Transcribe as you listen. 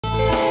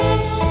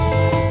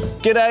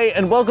G'day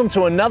and welcome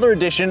to another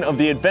edition of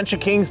the Adventure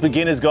King's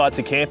Beginner's Guide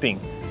to Camping.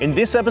 In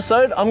this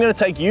episode, I'm going to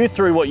take you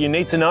through what you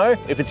need to know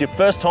if it's your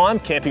first time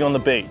camping on the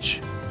beach.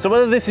 So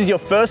whether this is your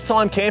first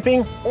time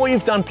camping or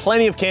you've done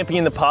plenty of camping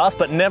in the past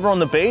but never on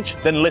the beach,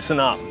 then listen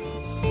up.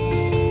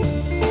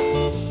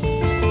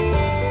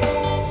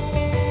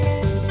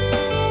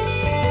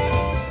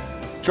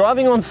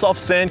 Driving on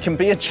soft sand can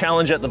be a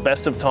challenge at the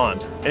best of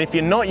times, and if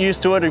you're not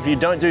used to it or if you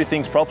don't do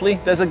things properly,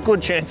 there's a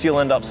good chance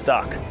you'll end up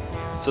stuck.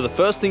 So the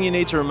first thing you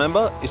need to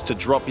remember is to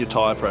drop your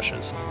tyre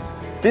pressures.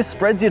 This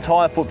spreads your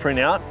tyre footprint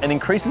out and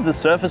increases the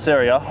surface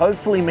area,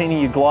 hopefully meaning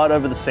you glide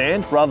over the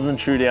sand rather than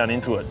chew down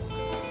into it.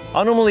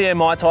 I normally air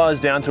my tyres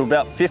down to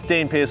about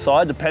 15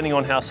 psi depending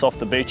on how soft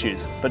the beach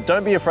is, but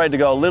don't be afraid to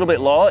go a little bit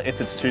lower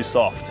if it's too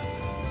soft.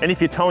 And if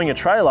you're towing a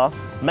trailer,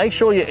 make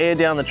sure you air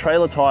down the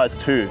trailer tyres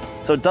too,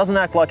 so it doesn't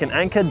act like an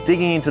anchor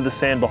digging into the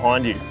sand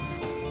behind you.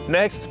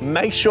 Next,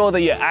 make sure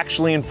that you're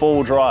actually in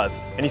four-wheel drive.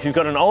 And if you've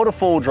got an older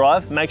four-wheel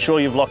drive, make sure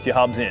you've locked your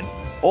hubs in.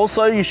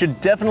 Also, you should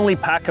definitely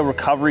pack a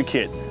recovery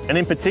kit, and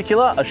in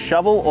particular, a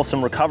shovel or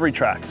some recovery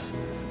tracks.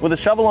 With a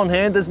shovel on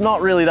hand, there's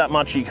not really that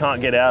much you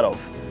can't get out of.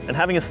 And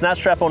having a snatch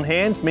strap on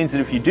hand means that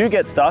if you do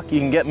get stuck, you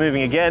can get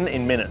moving again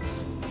in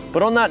minutes.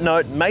 But on that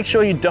note, make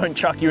sure you don't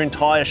chuck your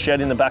entire shed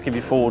in the back of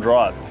your four-wheel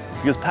drive,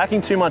 because packing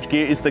too much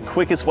gear is the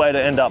quickest way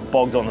to end up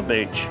bogged on the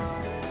beach.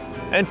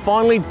 And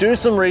finally, do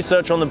some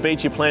research on the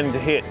beach you're planning to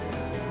hit.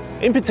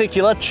 In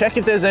particular, check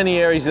if there's any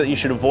areas that you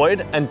should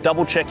avoid and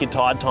double check your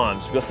tide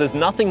times, because there's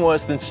nothing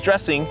worse than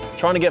stressing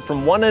trying to get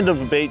from one end of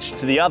the beach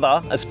to the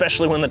other,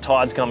 especially when the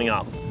tide's coming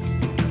up.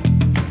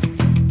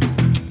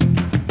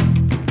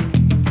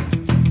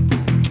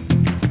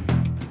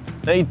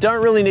 Now, you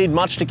don't really need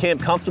much to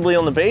camp comfortably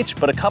on the beach,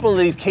 but a couple of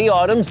these key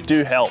items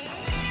do help.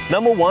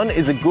 Number one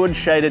is a good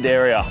shaded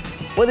area.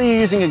 Whether you're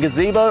using a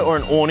gazebo or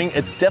an awning,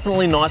 it's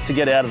definitely nice to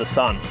get out of the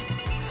sun.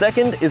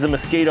 Second is a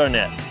mosquito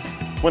net.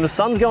 When the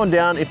sun's going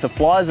down, if the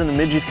flies and the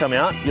midges come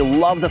out, you'll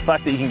love the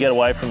fact that you can get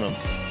away from them.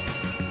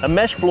 A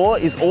mesh floor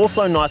is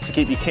also nice to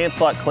keep your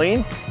campsite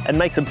clean and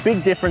makes a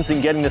big difference in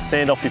getting the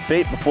sand off your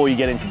feet before you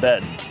get into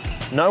bed.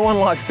 No one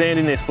likes sand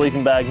in their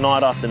sleeping bag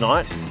night after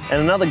night,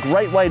 and another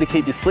great way to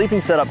keep your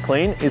sleeping setup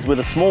clean is with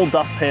a small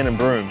dustpan and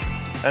broom.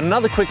 And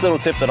another quick little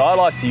tip that I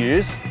like to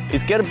use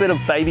is get a bit of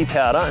baby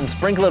powder and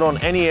sprinkle it on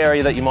any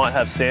area that you might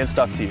have sand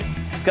stuck to you.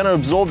 It's going to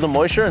absorb the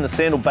moisture and the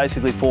sand will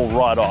basically fall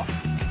right off.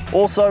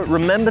 Also,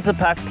 remember to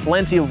pack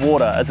plenty of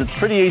water, as it's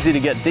pretty easy to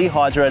get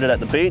dehydrated at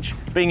the beach,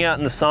 being out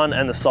in the sun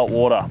and the salt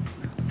water.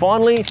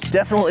 Finally,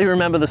 definitely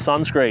remember the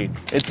sunscreen.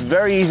 It's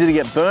very easy to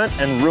get burnt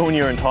and ruin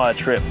your entire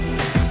trip.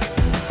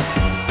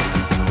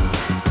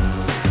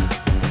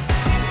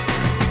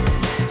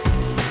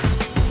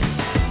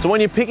 So when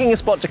you're picking a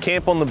spot to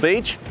camp on the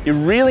beach, you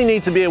really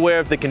need to be aware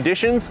of the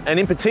conditions and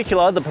in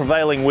particular the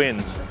prevailing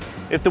wind.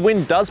 If the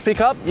wind does pick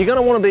up, you're going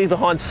to want to be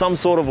behind some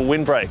sort of a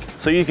windbreak,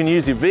 so you can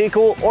use your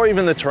vehicle or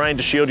even the terrain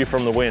to shield you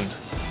from the wind.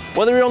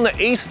 Whether you're on the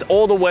east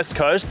or the west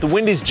coast, the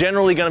wind is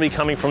generally going to be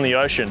coming from the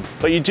ocean,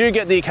 but you do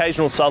get the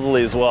occasional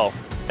southerly as well.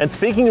 And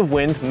speaking of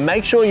wind,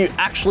 make sure you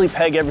actually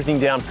peg everything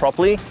down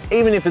properly,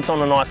 even if it's on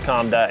a nice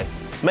calm day.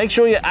 Make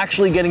sure you're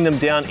actually getting them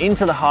down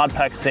into the hard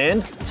packed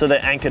sand so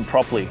they're anchored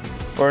properly.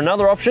 Or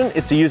another option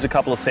is to use a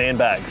couple of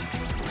sandbags.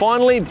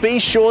 Finally, be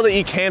sure that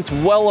you camped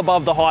well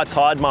above the high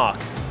tide mark.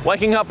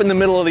 Waking up in the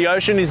middle of the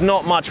ocean is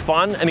not much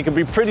fun, and it can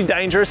be pretty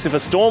dangerous if a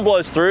storm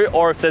blows through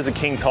or if there's a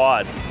king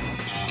tide.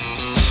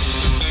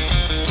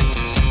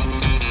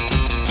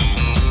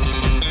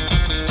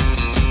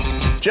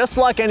 Just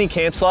like any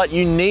campsite,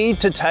 you need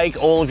to take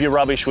all of your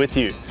rubbish with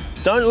you.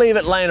 Don't leave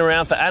it laying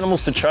around for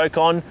animals to choke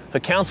on, for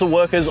council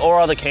workers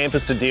or other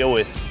campers to deal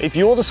with. If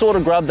you're the sort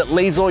of grub that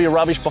leaves all your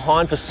rubbish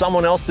behind for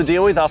someone else to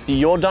deal with after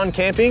you're done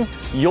camping,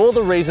 you're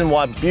the reason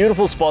why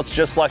beautiful spots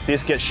just like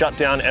this get shut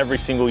down every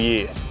single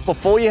year.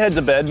 Before you head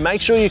to bed,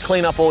 make sure you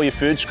clean up all your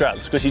food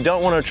scraps, because you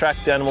don't want to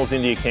attract animals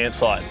into your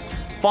campsite.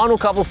 Final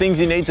couple things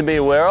you need to be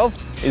aware of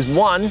is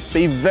one,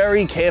 be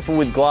very careful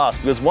with glass,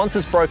 because once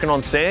it's broken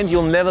on sand,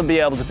 you'll never be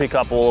able to pick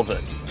up all of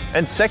it.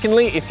 And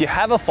secondly, if you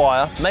have a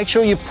fire, make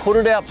sure you put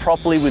it out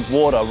properly with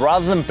water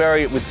rather than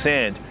bury it with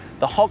sand.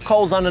 The hot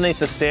coals underneath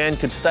the stand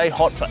could stay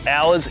hot for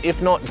hours,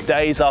 if not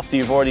days after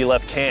you've already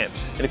left camp,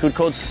 and it could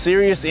cause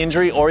serious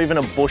injury or even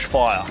a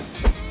bushfire.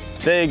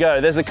 There you go,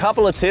 there's a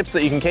couple of tips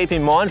that you can keep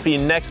in mind for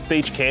your next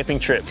beach camping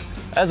trip.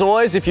 As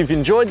always, if you've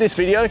enjoyed this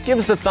video, give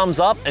us the thumbs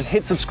up and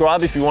hit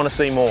subscribe if you want to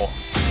see more.